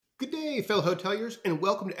Good day, fellow hoteliers, and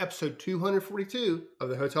welcome to episode 242 of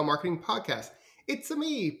the Hotel Marketing Podcast. It's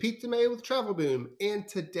me, Pete DeMay with Travel Boom, and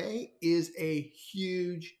today is a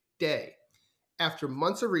huge day. After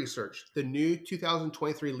months of research, the new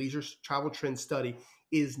 2023 Leisure Travel Trend Study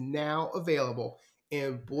is now available,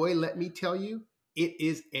 and boy, let me tell you, it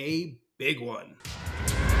is a big one.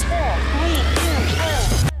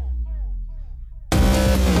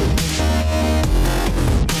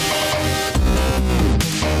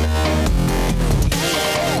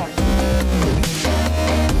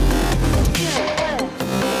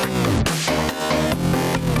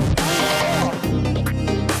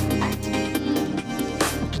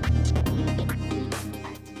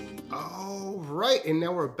 All right, and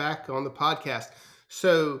now we're back on the podcast.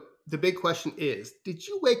 So the big question is, did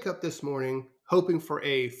you wake up this morning hoping for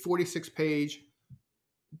a 46-page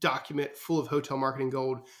document full of hotel marketing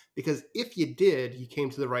gold? Because if you did, you came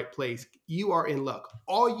to the right place. You are in luck.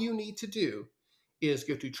 All you need to do is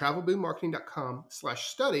go to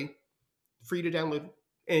travelboommarketing.com/study for you to download.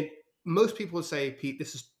 And most people would say, Pete,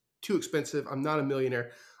 this is too expensive. I'm not a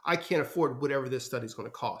millionaire. I can't afford whatever this study is going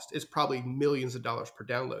to cost. It's probably millions of dollars per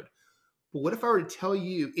download. But what if I were to tell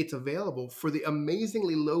you it's available for the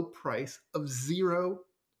amazingly low price of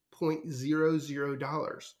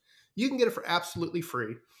 $0.00? You can get it for absolutely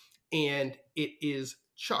free, and it is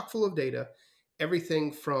chock full of data,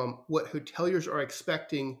 everything from what hoteliers are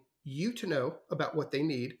expecting you to know about what they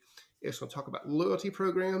need. It's going to talk about loyalty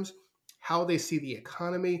programs, how they see the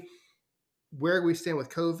economy, where we stand with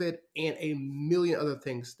COVID, and a million other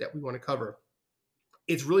things that we want to cover.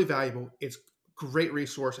 It's really valuable. It's great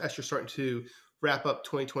resource as you're starting to wrap up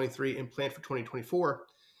 2023 and plan for 2024.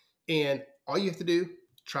 And all you have to do,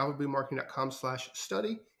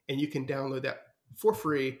 travelboommarketing.com/study, and you can download that for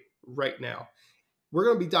free right now. We're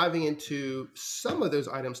going to be diving into some of those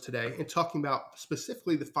items today and talking about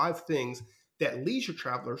specifically the 5 things that leisure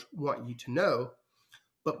travelers want you to know.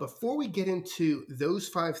 But before we get into those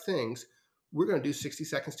 5 things, we're going to do 60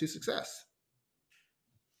 seconds to success.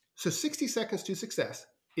 So 60 seconds to success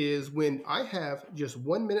is when I have just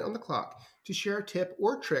 1 minute on the clock to share a tip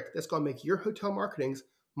or trick that's going to make your hotel marketing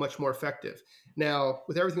much more effective. Now,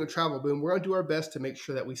 with everything with Travel Boom, we're going to do our best to make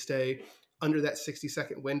sure that we stay under that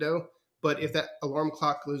 60-second window. But if that alarm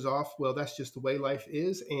clock goes off, well, that's just the way life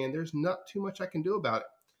is, and there's not too much I can do about it.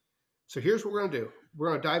 So here's what we're going to do.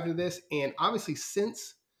 We're going to dive into this, and obviously,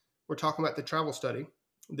 since we're talking about the travel study,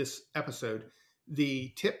 this episode,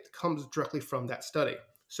 the tip comes directly from that study.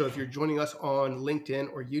 So if you're joining us on LinkedIn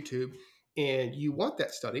or YouTube and you want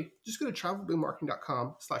that study, just go to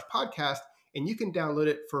travelboommarketing.com/podcast and you can download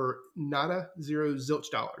it for nada, zero, zilch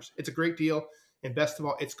dollars. It's a great deal. And best of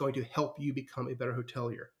all, it's going to help you become a better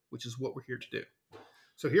hotelier, which is what we're here to do.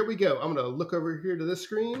 So here we go. I'm going to look over here to this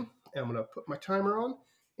screen and I'm going to put my timer on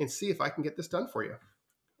and see if I can get this done for you.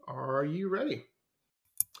 Are you ready?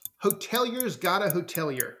 Hoteliers got a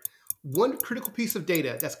hotelier. One critical piece of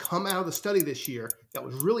data that's come out of the study this year that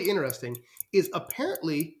was really interesting is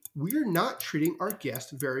apparently we're not treating our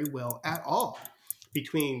guests very well at all.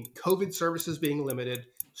 Between COVID services being limited,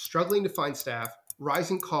 struggling to find staff,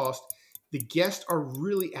 rising costs, the guests are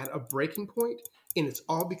really at a breaking point, and it's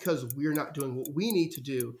all because we're not doing what we need to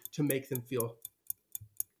do to make them feel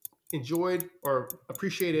enjoyed or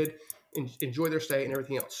appreciated, enjoy their stay and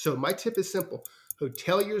everything else. So my tip is simple.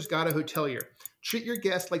 Hoteliers got a hotelier. Treat your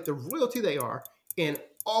guests like the royalty they are, and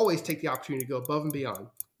always take the opportunity to go above and beyond.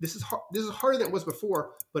 This is harder than it was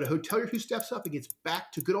before, but a hotelier who steps up and gets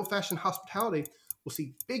back to good old-fashioned hospitality will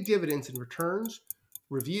see big dividends in returns,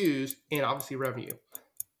 reviews, and obviously revenue.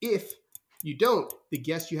 If you don't, the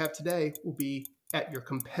guests you have today will be at your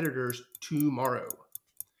competitors tomorrow.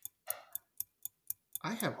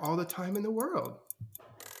 I have all the time in the world.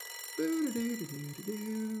 Oh,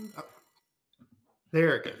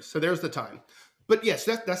 there it goes. So there's the time. But yes,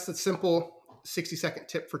 that's the simple 60-second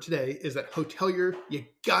tip for today is that hotelier, you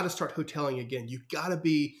got to start hoteling again. You got to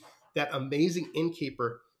be that amazing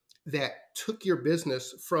innkeeper that took your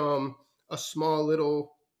business from a small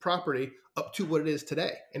little property up to what it is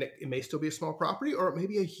today. And it may still be a small property or it may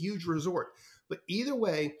be a huge resort. But either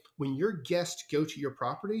way, when your guests go to your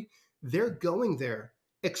property, they're going there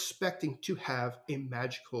expecting to have a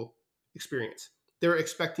magical experience. They're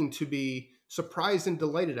expecting to be surprised and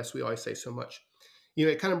delighted, as we always say so much. You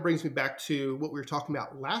know, it kind of brings me back to what we were talking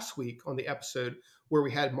about last week on the episode where we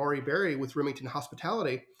had Maury Berry with Remington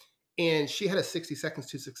Hospitality, and she had a 60 seconds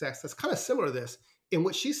to success. That's kind of similar to this. And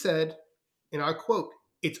what she said, and I quote,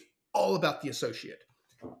 it's all about the associate.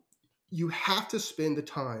 You have to spend the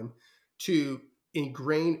time to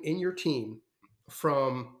ingrain in your team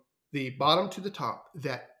from the bottom to the top,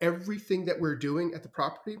 that everything that we're doing at the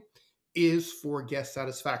property is for guest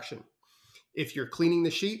satisfaction. If you're cleaning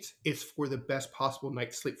the sheets, it's for the best possible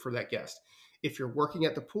night's sleep for that guest. If you're working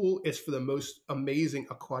at the pool, it's for the most amazing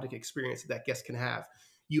aquatic experience that guest can have.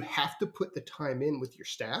 You have to put the time in with your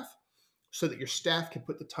staff so that your staff can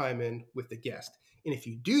put the time in with the guest. And if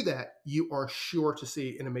you do that, you are sure to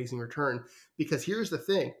see an amazing return. Because here's the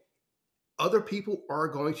thing, other people are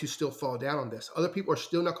going to still fall down on this. Other people are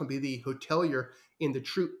still not going to be the hotelier and the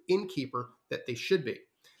true innkeeper that they should be,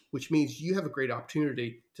 which means you have a great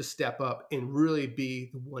opportunity to step up and really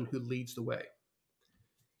be the one who leads the way.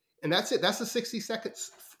 And that's it. That's the 60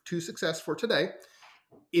 seconds to success for today.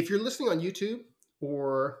 If you're listening on YouTube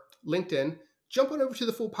or LinkedIn, jump on over to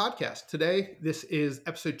the full podcast. Today, this is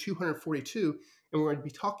episode 242, and we're going to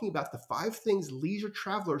be talking about the 5 things leisure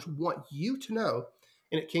travelers want you to know.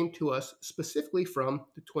 And it came to us specifically from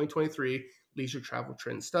the 2023 Leisure Travel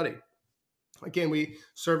Trend Study. Again, we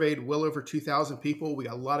surveyed well over 2,000 people. We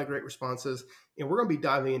got a lot of great responses, and we're going to be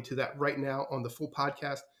diving into that right now on the full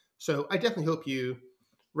podcast. So I definitely hope you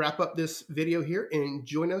wrap up this video here and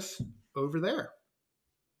join us over there.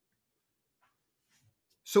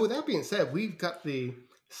 So with that being said, we've got the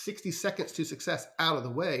 60 seconds to success out of the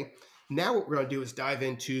way. Now what we're going to do is dive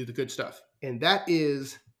into the good stuff. And that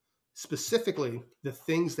is specifically the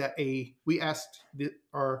things that we asked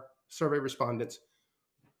our survey respondents,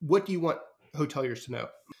 what do you want hoteliers to know?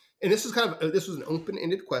 And this is this was an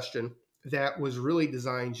open-ended question that was really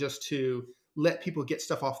designed just to let people get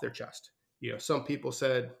stuff off their chest. Some people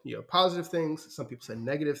said, positive things, some people said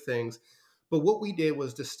negative things. But what we did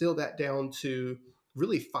was distill that down to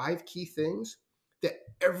really 5 key things that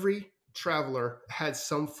every traveler had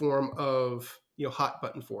some form of, hot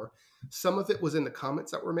button for. Some of it was in the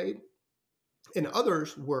comments that were made, and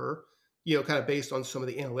others were, kind of based on some of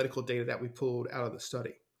the analytical data that we pulled out of the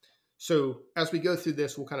study. So as we go through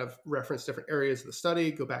this, we'll kind of reference different areas of the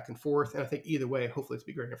study, go back and forth. And I think either way, hopefully it's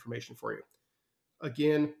be great information for you.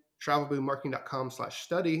 Again,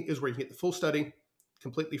 travelboommarketing.com/study is where you can get the full study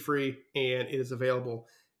completely free, and it is available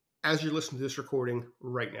as you're listening to this recording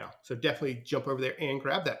right now. So definitely jump over there and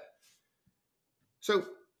grab that. So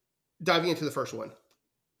diving into the first one,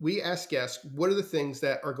 we asked guests, what are the things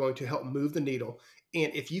that are going to help move the needle?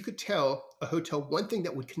 And if you could tell a hotel one thing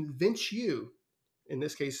that would convince you, in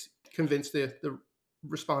this case, convince the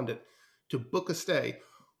respondent to book a stay,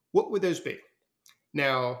 what would those be?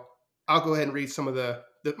 Now, I'll go ahead and read some of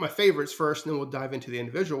my favorites first, and then we'll dive into the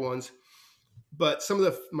individual ones. But some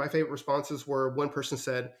of my favorite responses were, one person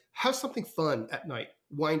said, have something fun at night,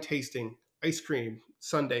 wine tasting, ice cream,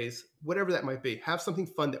 sundaes, whatever that might be. Have something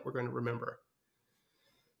fun that we're going to remember.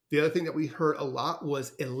 The other thing that we heard a lot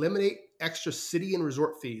was eliminate extra city and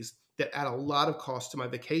resort fees that add a lot of cost to my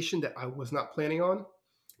vacation that I was not planning on.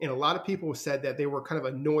 And a lot of people said that they were kind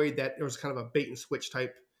of annoyed that there was kind of a bait and switch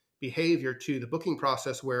type behavior to the booking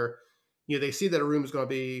process where, they see that a room is going to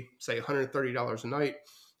be, say, $130 a night.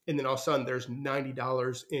 And then all of a sudden there's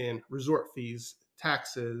 $90 in resort fees,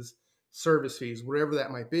 taxes, service fees, whatever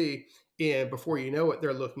that might be. And before you know it,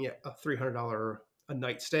 they're looking at a $300 a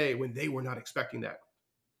night stay when they were not expecting that.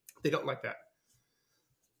 They don't like that.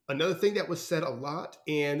 Another thing that was said a lot,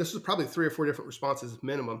 and this was probably 3 or 4 different responses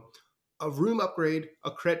minimum, a room upgrade,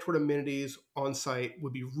 a credit toward amenities on site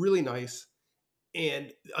would be really nice.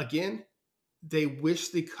 And again, they wish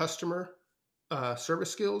the customer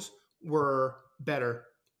service skills were better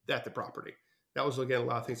at the property. That was, again, a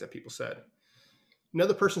lot of things that people said.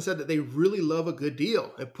 Another person said that they really love a good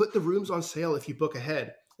deal and put the rooms on sale if you book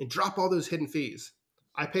ahead and drop all those hidden fees.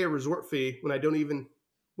 I pay a resort fee when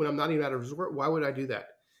I'm not even at a resort. Why would I do that?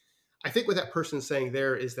 I think what that person is saying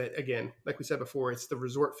there is that, again, like we said before, it's the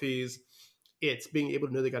resort fees. It's being able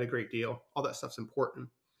to know they got a great deal. All that stuff's important.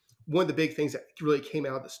 One of the big things that really came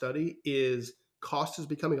out of the study is cost is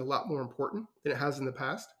becoming a lot more important than it has in the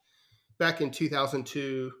past. Back in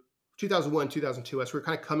 2001, 2002, as we were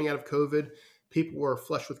kind of coming out of COVID, people were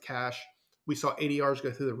flush with cash. We saw ADRs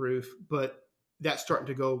go through the roof, but that's starting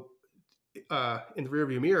to go in the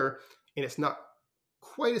rearview mirror, and it's not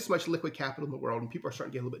quite as much liquid capital in the world, and people are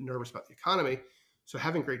starting to get a little bit nervous about the economy. So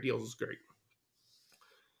having great deals is great.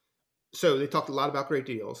 So they talked a lot about great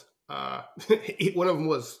deals. One of them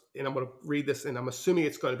was, and I'm going to read this, and I'm assuming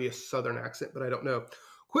it's going to be a Southern accent, but I don't know.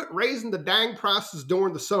 Quit raising the dang prices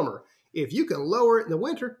during the summer. If you can lower it in the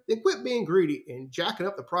winter, then quit being greedy and jacking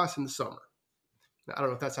up the price in the summer. Now, I don't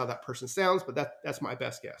know if that's how that person sounds, but that's my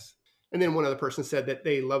best guess. And then one other person said that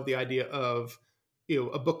they love the idea of,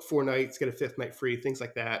 a book 4 nights, get a 5th night free, things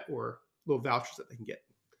like that, or little vouchers that they can get.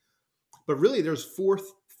 But really, there's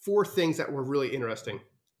four things that were really interesting.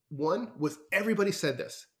 One was everybody said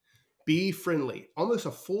this. Be friendly. Almost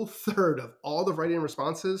a full third of all the write-in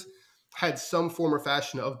responses had some form or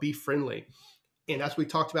fashion of be friendly. And as we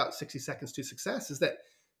talked about 60 Seconds to Success, is that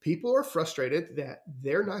people are frustrated that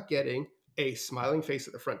they're not getting a smiling face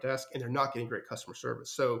at the front desk and they're not getting great customer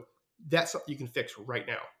service. So that's something you can fix right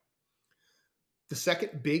now. The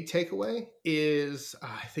second big takeaway is,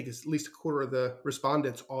 I think it's at least a quarter of the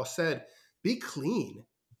respondents all said, be clean.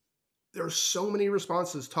 There are so many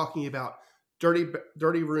responses talking about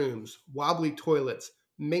dirty rooms, wobbly toilets,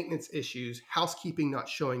 maintenance issues, housekeeping not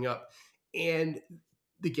showing up. And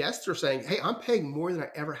the guests are saying, hey, I'm paying more than I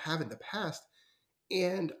ever have in the past.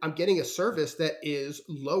 And I'm getting a service that is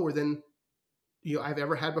lower than I've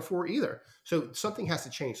ever had before either. So something has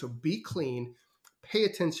to change. So be clean, pay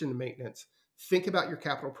attention to maintenance, think about your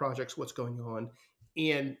capital projects, what's going on,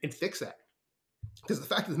 and fix that. Because the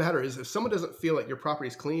fact of the matter is, if someone doesn't feel like your property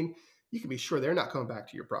is clean, you can be sure they're not coming back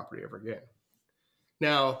to your property ever again.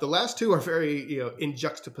 Now, the last two are very, in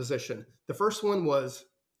juxtaposition. The first one was,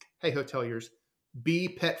 hey, hoteliers, be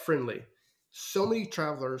pet friendly. So many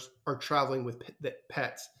travelers are traveling with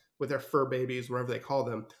pets, with their fur babies, whatever they call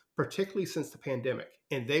them, particularly since the pandemic,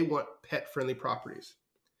 and they want pet friendly properties.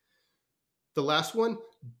 The last one,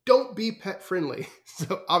 don't be pet friendly.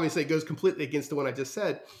 So obviously it goes completely against the one I just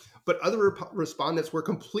said, but other respondents were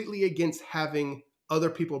completely against having other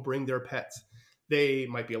people bring their pets. They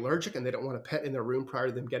might be allergic and they don't want a pet in their room prior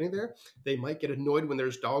to them getting there. They might get annoyed when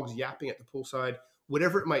there's dogs yapping at the poolside,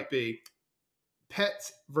 whatever it might be.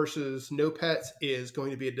 Pets versus no pets is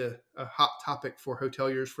going to be a hot topic for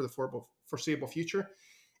hoteliers for the foreseeable future.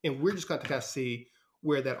 And we're just going to kind of see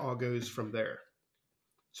where that all goes from there.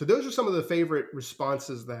 So those are some of the favorite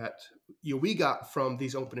responses that we got from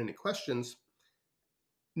these open-ended questions.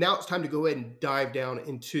 Now it's time to go ahead and dive down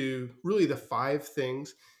into really the 5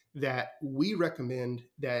 things that we recommend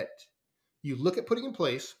that you look at putting in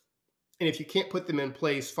place. And if you can't put them in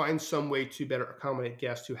place, find some way to better accommodate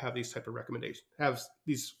guests who have these type of recommendations, have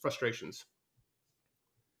these frustrations.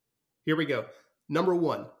 Here we go. Number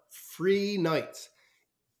 1, free nights.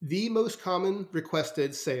 The most common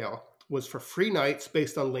requested sale was for free nights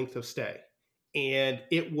based on length of stay. And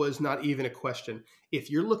it was not even a question.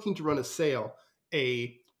 If you're looking to run a sale,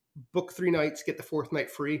 a book 3 nights, get the 4th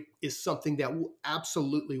night free is something that will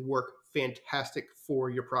absolutely work fantastic for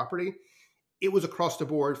your property. It was across the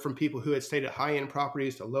board from people who had stayed at high-end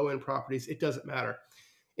properties to low-end properties. It doesn't matter.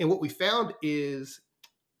 And what we found is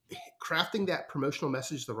crafting that promotional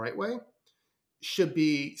message the right way should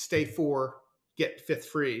be stay 4, get 5th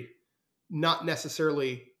free, not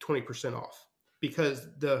necessarily 20% off, because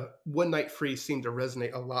the 1 night free seemed to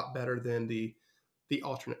resonate a lot better than the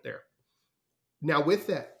alternate there. Now with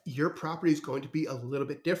that, your property is going to be a little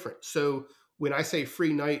bit different. So when I say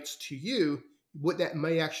free nights to you, what that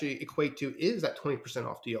may actually equate to is that 20%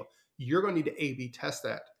 off deal. You're going to need to A/B test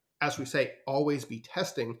that. As we say, always be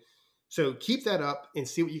testing. So keep that up and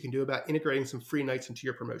see what you can do about integrating some free nights into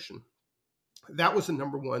your promotion. That was the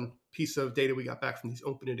number 1 piece of data we got back from these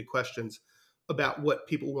open-ended questions about what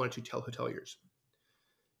people wanted to tell hoteliers.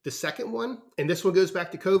 The second one, and this one goes back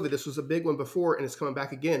to COVID. This was a big one before, and it's coming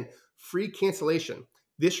back again. Free cancellation.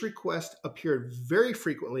 This request appeared very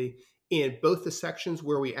frequently in both the sections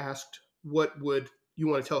where we asked, what would you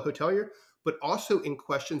want to tell a hotelier, but also in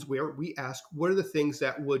questions where we ask, what are the things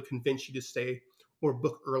that would convince you to stay or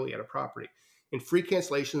book early at a property? And free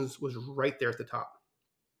cancellations was right there at the top.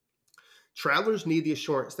 Travelers need the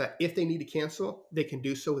assurance that if they need to cancel, they can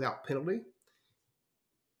do so without penalty.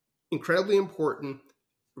 Incredibly important.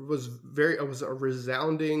 It was a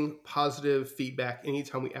resounding positive feedback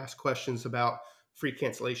anytime we asked questions about free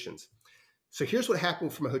cancellations. So here's what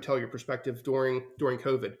happened from a hotelier perspective during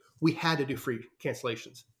COVID. We had to do free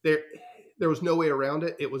cancellations. There was no way around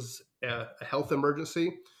it. It was a health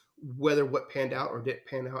emergency. Whether what panned out or didn't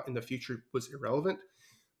pan out in the future was irrelevant.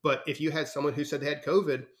 But if you had someone who said they had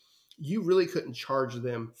COVID, you really couldn't charge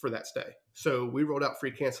them for that stay. So we rolled out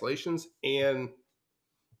free cancellations, and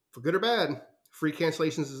for good or bad, free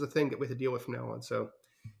cancellations is a thing that we have to deal with from now on. So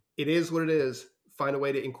it is what it is. Find a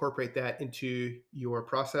way to incorporate that into your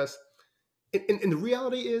process. And the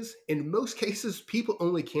reality is, in most cases, people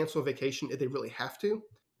only cancel a vacation if they really have to.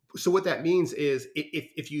 So what that means is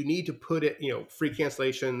if you need to put it, free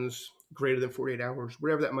cancellations greater than 48 hours,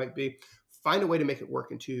 whatever that might be, find a way to make it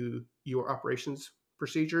work into your operations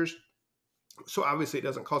procedures. So obviously it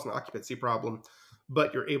doesn't cause an occupancy problem,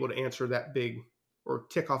 but you're able to answer that big or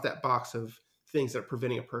tick off that box of things that are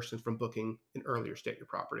preventing a person from booking an earlier stay at your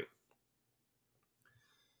property.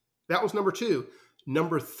 That was number 2.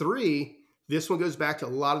 Number 3, this one goes back to a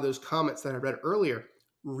lot of those comments that I read earlier.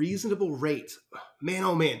 Reasonable rates. Man,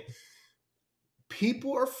 oh man.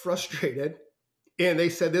 People are frustrated, and they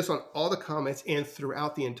said this on all the comments and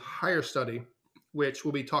throughout the entire study, which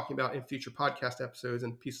we'll be talking about in future podcast episodes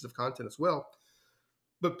and pieces of content as well.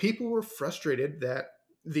 But people were frustrated that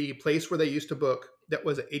the place where they used to book that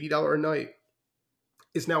was $80 a night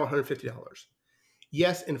is now $150.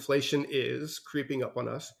 Yes, inflation is creeping up on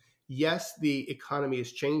us. Yes, the economy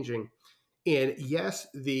is changing. And yes,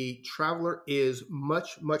 the traveler is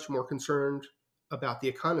much, much more concerned about the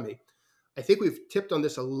economy. I think we've tipped on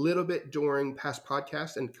this a little bit during past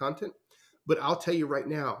podcasts and content, but I'll tell you right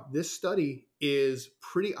now, this study is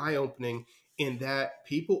pretty eye opening in that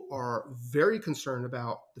people are very concerned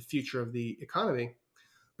about the future of the economy.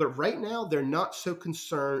 But right now, they're not so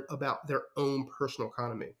concerned about their own personal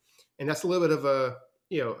economy. And that's a little bit of a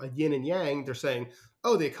yin and yang. They're saying,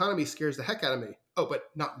 oh, the economy scares the heck out of me. Oh, but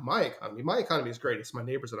not my economy. My economy is great. It's my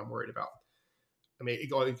neighbors that I'm worried about. I mean, it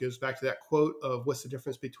goes back to that quote of what's the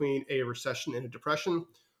difference between a recession and a depression?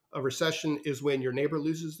 A recession is when your neighbor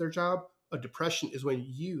loses their job. A depression is when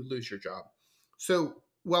you lose your job. So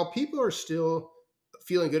while people are still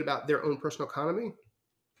feeling good about their own personal economy,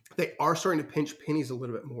 they are starting to pinch pennies a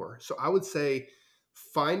little bit more. So I would say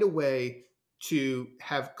find a way to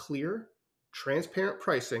have clear, transparent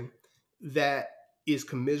pricing that is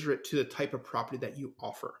commiserate to the type of property that you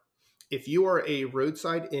offer. If you are a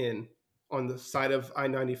roadside inn on the side of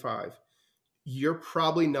I-95, you're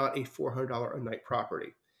probably not a $400 a night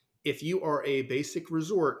property. If you are a basic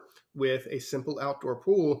resort with a simple outdoor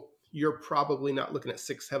pool, you're probably not looking at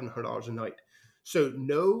 $600-700 a night. So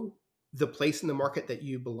know the place in the market that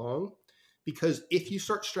you belong, because if you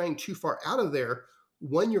start straying too far out of there,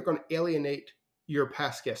 one, you're going to alienate your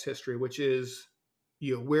past guest history, which is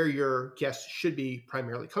where your guests should be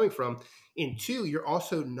primarily coming from. And two, you're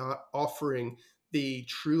also not offering the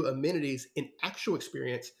true amenities and actual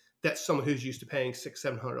experience that someone who's used to paying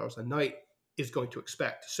 $600-700 a night is going to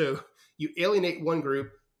expect. So you alienate one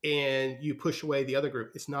group and you push away the other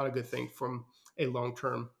group. It's not a good thing from a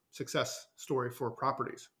long-term success story for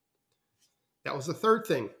properties. That was the third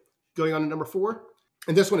thing. Going on to number 4,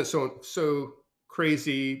 and this one is so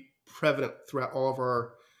crazy prevalent throughout all of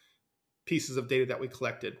our pieces of data that we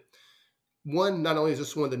collected. One, not only is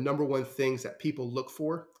this one of the number one things that people look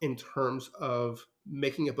for in terms of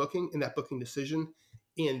making a booking and that booking decision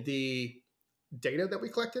in the data that we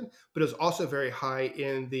collected, but it was also very high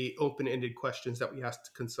in the open-ended questions that we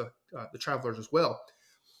asked the travelers as well.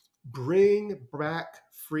 Bring back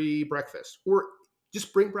free breakfast, or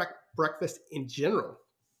just bring back breakfast in general.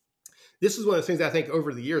 This is one of the things that I think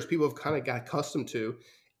over the years people have kind of got accustomed to,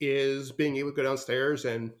 is being able to go downstairs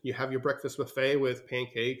and you have your breakfast buffet with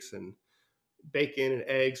pancakes and bacon and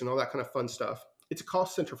eggs and all that kind of fun stuff. It's a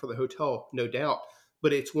cost center for the hotel, no doubt,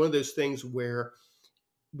 but it's one of those things where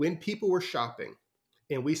when people were shopping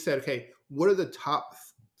and we said, okay, what are the top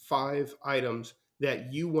 5 items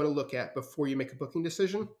that you want to look at before you make a booking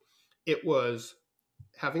decision? It was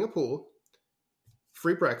having a pool,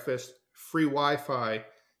 free breakfast, free Wi-Fi,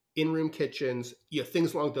 in-room kitchens,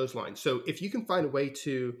 things along those lines. So if you can find a way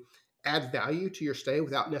to add value to your stay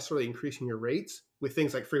without necessarily increasing your rates with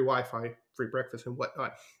things like free Wi-Fi, free breakfast, and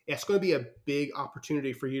whatnot, it's going to be a big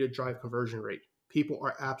opportunity for you to drive conversion rate. People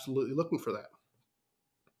are absolutely looking for that.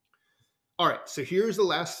 All right, so here's the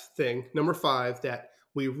last thing, number 5, that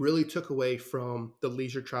we really took away from the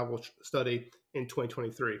leisure travel study in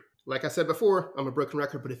 2023. Like I said before, I'm a broken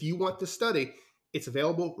record, but if you want this study, it's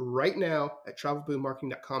available right now at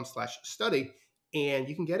travelboommarketing.com/study, and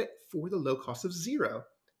you can get it for the low cost of $0.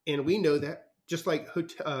 And we know that just like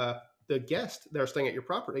the guests that are staying at your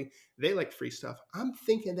property, they like free stuff. I'm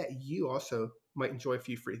thinking that you also might enjoy a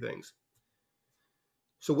few free things.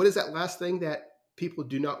 So what is that last thing that people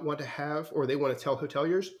do not want to have, or they want to tell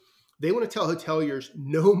hoteliers? They want to tell hoteliers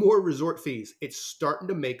no more resort fees. It's starting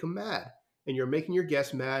to make them mad. And you're making your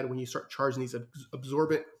guests mad when you start charging these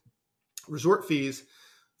absorbent resort fees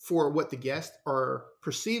for what the guests are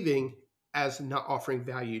perceiving as not offering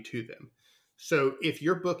value to them. So if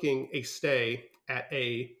you're booking a stay at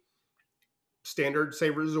a standard,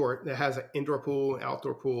 say, resort that has an indoor pool, an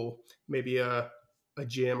outdoor pool, maybe a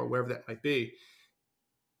gym or wherever that might be,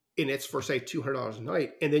 and it's for, say, $200 a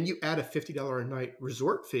night, and then you add a $50 a night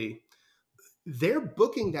resort fee, they're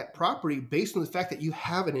booking that property based on the fact that you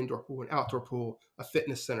have an indoor pool, an outdoor pool, a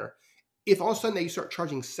fitness center. If all of a sudden you start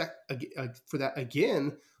charging for that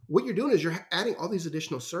again, what you're doing is you're adding all these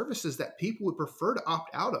additional services that people would prefer to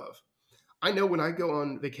opt out of. I know when I go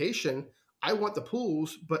on vacation, I want the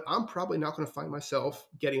pools, but I'm probably not going to find myself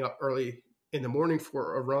getting up early in the morning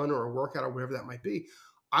for a run or a workout or whatever that might be.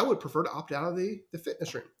 I would prefer to opt out of the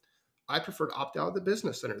fitness room. I prefer to opt out of the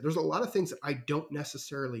business center. There's a lot of things that I don't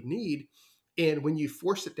necessarily need. And when you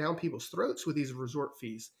force it down people's throats with these resort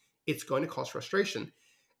fees, it's going to cause frustration.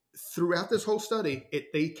 Throughout this whole study,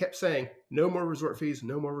 they kept saying, no more resort fees,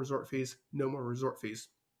 no more resort fees, no more resort fees.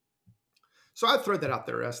 So I'd throw that out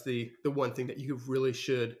there as the one thing that you really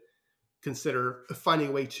should consider finding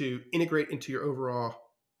a way to integrate into your overall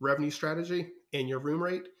revenue strategy and your room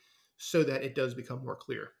rate so that it does become more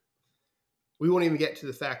clear. We won't even get to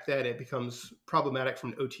the fact that it becomes problematic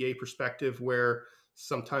from an OTA perspective, where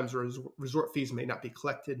sometimes resort fees may not be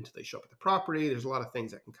collected until they show up at the property. There's a lot of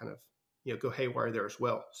things that can kind of go haywire there as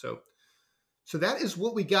well. So that is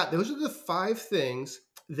what we got. Those are the 5 things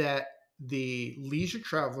that the leisure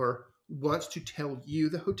traveler wants to tell you,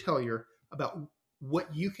 the hotelier, about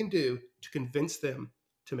what you can do to convince them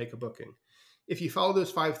to make a booking. If you follow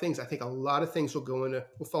those 5 things, I think a lot of things will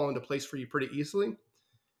fall into place for you pretty easily.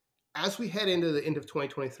 As we head into the end of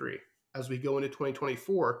 2023, as we go into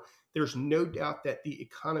 2024, there's no doubt that the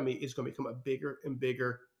economy is going to become a bigger and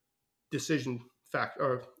bigger decision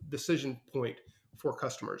point for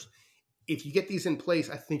customers. If you get these in place,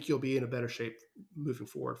 I think you'll be in a better shape moving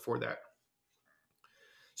forward for that.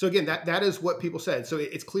 So again, that is what people said. So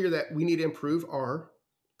it's clear that we need to improve our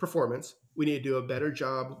performance. We need to do a better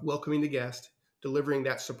job welcoming the guest, delivering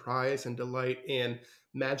that surprise and delight and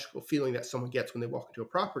magical feeling that someone gets when they walk into a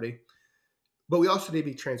property. But we also need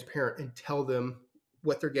to be transparent and tell them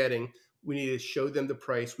what they're getting. We need to show them the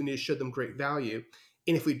price. We need to show them great value.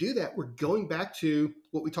 And if we do that, we're going back to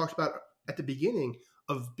what we talked about at the beginning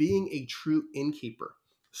of being a true innkeeper,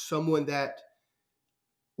 someone that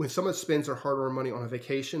when someone spends their hard-earned money on a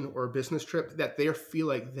vacation or a business trip, that they feel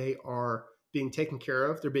like they are being taken care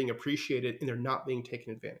of, they're being appreciated, and they're not being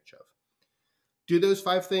taken advantage of. Do those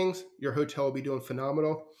 5 things, your hotel will be doing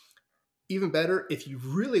phenomenal. Even better, if you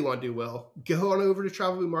really want to do well, go on over to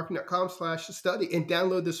travelboommarketing.com/study and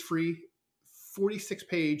download this free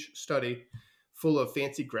 46-page study full of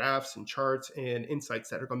fancy graphs and charts and insights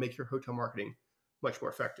that are going to make your hotel marketing much more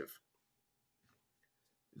effective.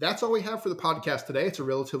 That's all we have for the podcast today. It's a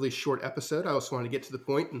relatively short episode. I also want to get to the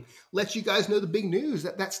point and let you guys know the big news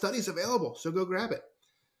that study is available. So go grab it.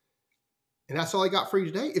 And that's all I got for you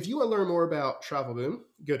today. If you want to learn more about Travel Boom,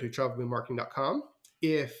 go to travelboommarketing.com.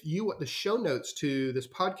 If you want the show notes to this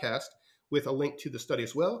podcast with a link to the study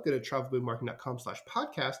as well, go to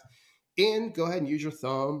travelboommarketing.com/podcast and go ahead and use your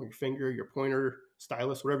thumb, your finger, your pointer,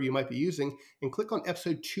 stylus, whatever you might be using, and click on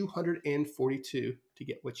episode 242 to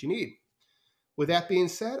get what you need. With that being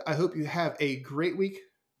said, I hope you have a great week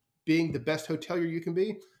being the best hotelier you can be,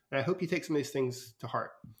 and I hope you take some of these things to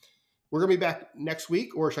heart. We're going to be back next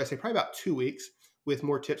week, or should I say probably about 2 weeks, with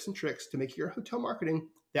more tips and tricks to make your hotel marketing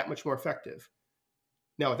that much more effective.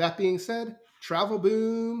 Now, with that being said, Travel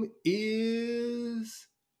Boom is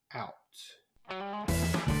out.